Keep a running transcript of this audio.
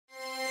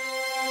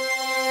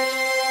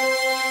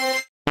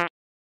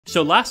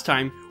So last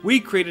time,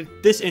 we created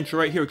this intro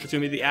right here, which is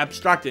going to be the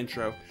abstract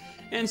intro.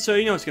 And so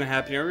you know what's going to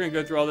happen here. We're going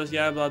to go through all this,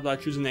 yeah, blah, blah,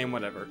 choose a name,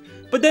 whatever.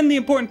 But then the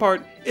important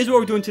part is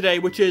what we're doing today,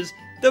 which is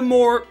the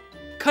more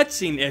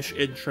cutscene-ish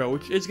intro,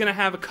 which is going to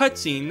have a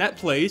cutscene that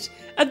plays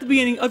at the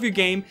beginning of your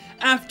game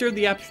after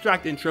the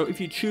abstract intro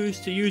if you choose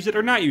to use it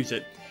or not use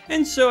it.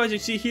 And so as you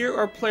see here,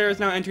 our player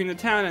is now entering the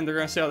town and they're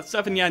going to say all that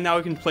stuff, and yeah, now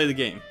we can play the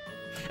game.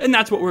 And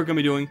that's what we're going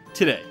to be doing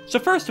today. So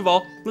first of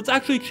all, let's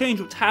actually change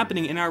what's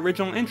happening in our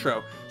original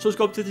intro. So let's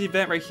go up to the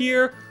event right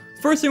here.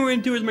 First thing we're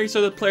going to do is make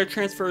sure the player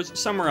transfers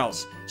somewhere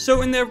else.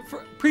 So in the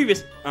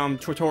previous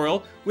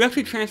tutorial, we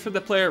actually transferred the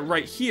player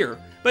right here.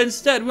 But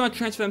instead, we want to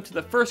transfer them to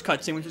the first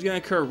cutscene, which is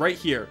going to occur right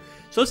here.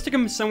 So let's stick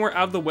them somewhere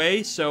out of the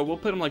way. So we'll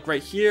put them like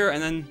right here,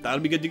 and then that'll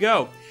be good to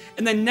go.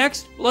 And then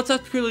next, let's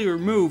actually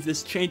remove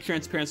this change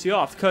transparency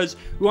off, because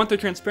we want the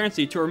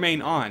transparency to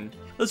remain on.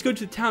 Let's go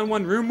to Town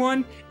 1, Room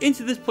 1,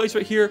 into this place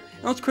right here,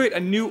 and let's create a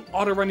new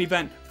Autorun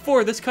event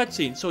for this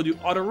cutscene. So we'll do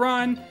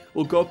Autorun,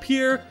 we'll go up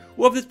here,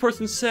 we'll have this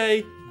person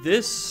say,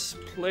 "This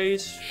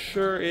place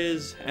sure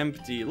is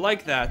empty,"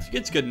 like that.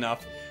 It's good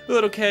enough. We'll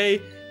hit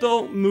OK,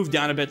 they'll move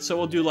down a bit, so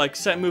we'll do like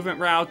set movement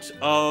route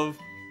of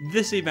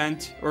this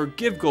event, or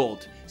give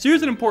gold. So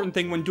here's an important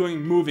thing when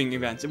doing moving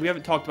events, and we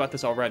haven't talked about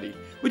this already,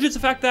 which is the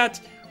fact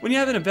that when you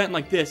have an event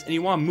like this and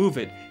you want to move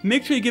it,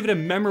 make sure you give it a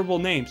memorable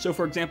name. So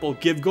for example,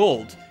 give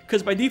gold,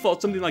 because by default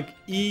it's something like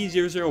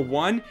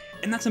E001,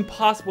 and that's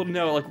impossible to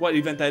know like what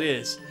event that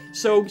is.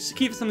 So just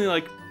keep it something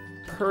like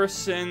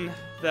person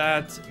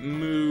that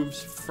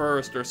moves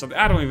first or something.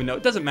 I don't even know.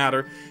 It doesn't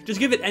matter. Just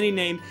give it any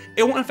name.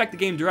 It won't affect the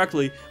game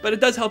directly, but it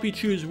does help you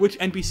choose which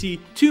NPC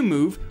to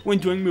move when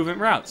doing movement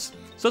routes.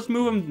 So let's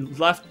move them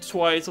left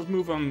twice. Let's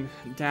move them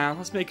down.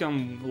 Let's make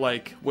them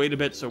like wait a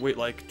bit. So wait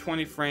like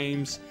 20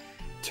 frames.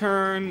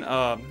 Turn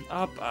up.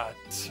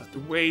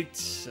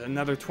 Wait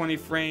another 20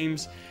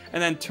 frames,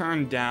 and then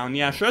turn down.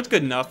 Yeah, sure, that's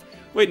good enough.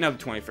 Wait another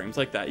 20 frames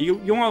like that. You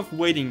want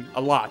waiting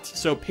a lot,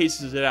 so it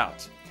paces it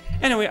out.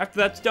 Anyway, after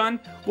that's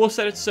done, we'll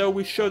set it so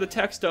we show the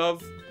text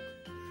of,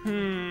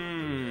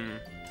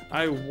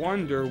 I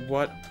wonder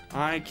what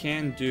I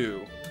can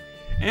do.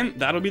 And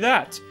that'll be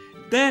that.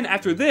 Then,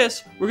 after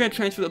this, we're going to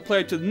transfer the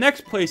player to the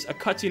next place a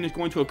cutscene is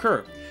going to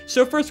occur.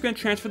 So first, we're going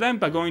to transfer them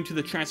by going to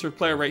the transfer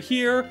player right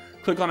here,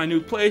 click on a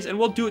new place, and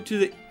we'll do it to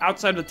the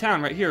outside of the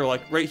town right here,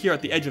 like right here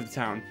at the edge of the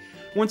town.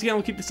 Once again,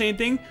 we'll keep the same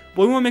thing,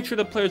 but we want to make sure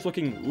the player is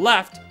looking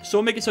left, so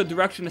we'll make it so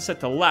direction is set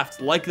to left,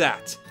 like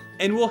that.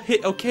 And we'll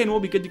hit OK and we'll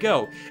be good to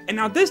go. And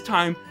now this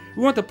time,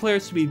 we want the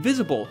players to be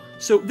visible.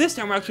 So this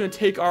time we're actually going to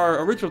take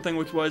our original thing,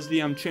 which was the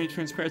change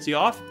transparency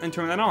off, and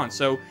turn that on.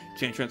 So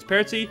change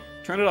transparency,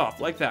 turn it off,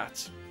 like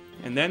that.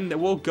 And then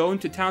we'll go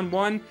into Town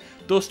 1.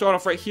 They'll start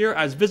off right here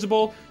as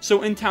visible.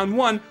 So in Town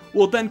 1,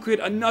 we'll then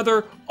create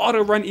another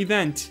Autorun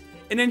event.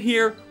 And in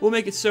here, we'll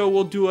make it so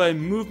we'll do a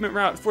movement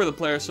route for the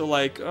player. So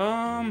like,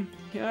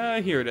 yeah,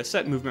 here it is,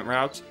 set movement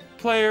route.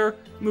 Player,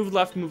 move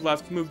left, move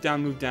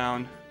down, move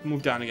down.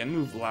 Move down again,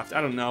 move left,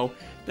 I don't know.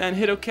 Then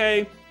hit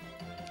OK,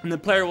 and the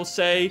player will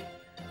say,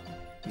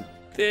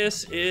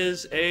 "This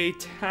is a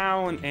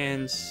town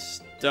and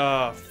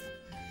stuff."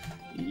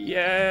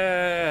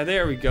 Yeah,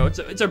 there we go.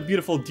 It's a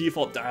beautiful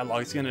default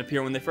dialogue. It's going to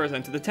appear when they first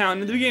enter the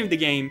town in the beginning of the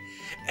game.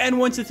 And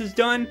once this is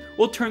done,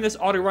 we'll turn this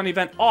Autorun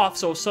event off,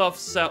 so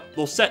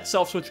we'll set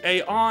self-switch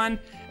A on,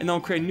 and then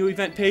we'll create a new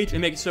event page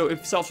and make it so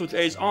if self-switch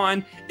A is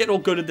on, it'll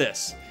go to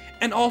this.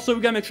 And also, we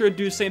gotta make sure to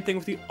do the same thing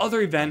with the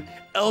other event,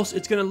 else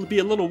it's gonna be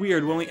a little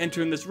weird when we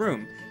enter in this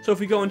room. So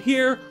if we go in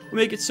here, we'll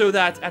make it so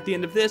that at the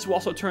end of this, we'll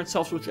also turn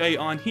self-switch A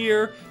on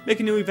here, make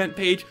a new event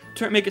page,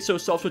 make it so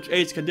self-switch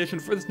A is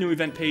conditioned for this new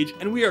event page,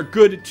 and we are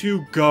good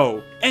to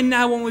go. And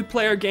now when we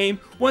play our game,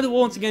 we'll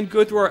once again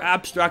go through our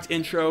abstract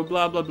intro,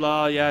 blah blah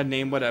blah, yeah,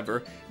 name,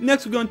 whatever.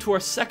 Next we'll go into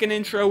our second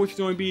intro, which is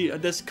going to be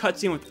this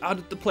cutscene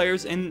without the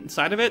players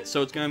inside of it.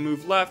 So it's gonna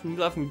move left,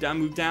 move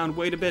down,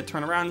 wait a bit,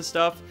 turn around and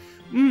stuff.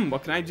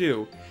 What can I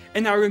do?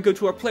 And now we're going to go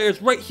to our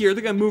players right here.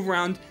 They're going to move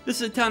around.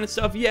 This is a town and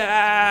stuff.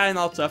 Yeah, and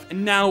all that stuff.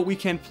 And now we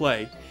can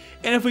play.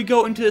 And if we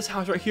go into this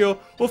house right here,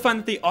 we'll find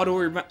that the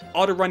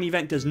Autorun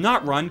event does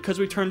not run because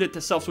we turned it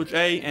to self-switch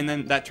A and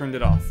then that turned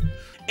it off.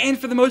 And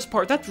for the most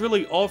part, that's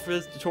really all for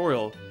this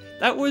tutorial.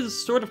 That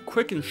was sort of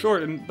quick and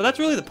short, but that's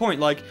really the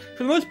point. Like,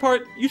 for the most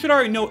part, you should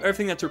already know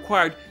everything that's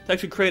required to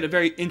actually create a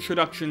very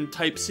introduction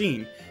type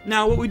scene.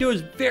 Now, what we do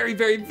is very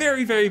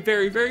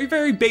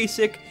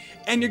basic,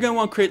 and you're going to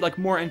want to create like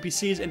more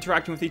NPCs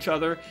interacting with each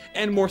other,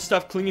 and more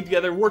stuff clinging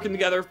together, working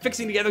together,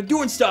 fixing together,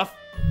 doing stuff.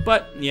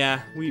 But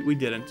yeah, we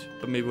didn't,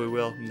 but maybe we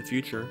will in the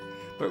future.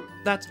 But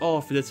that's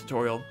all for this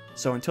tutorial,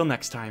 so until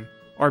next time,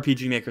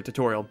 RPG Maker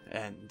tutorial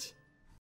end.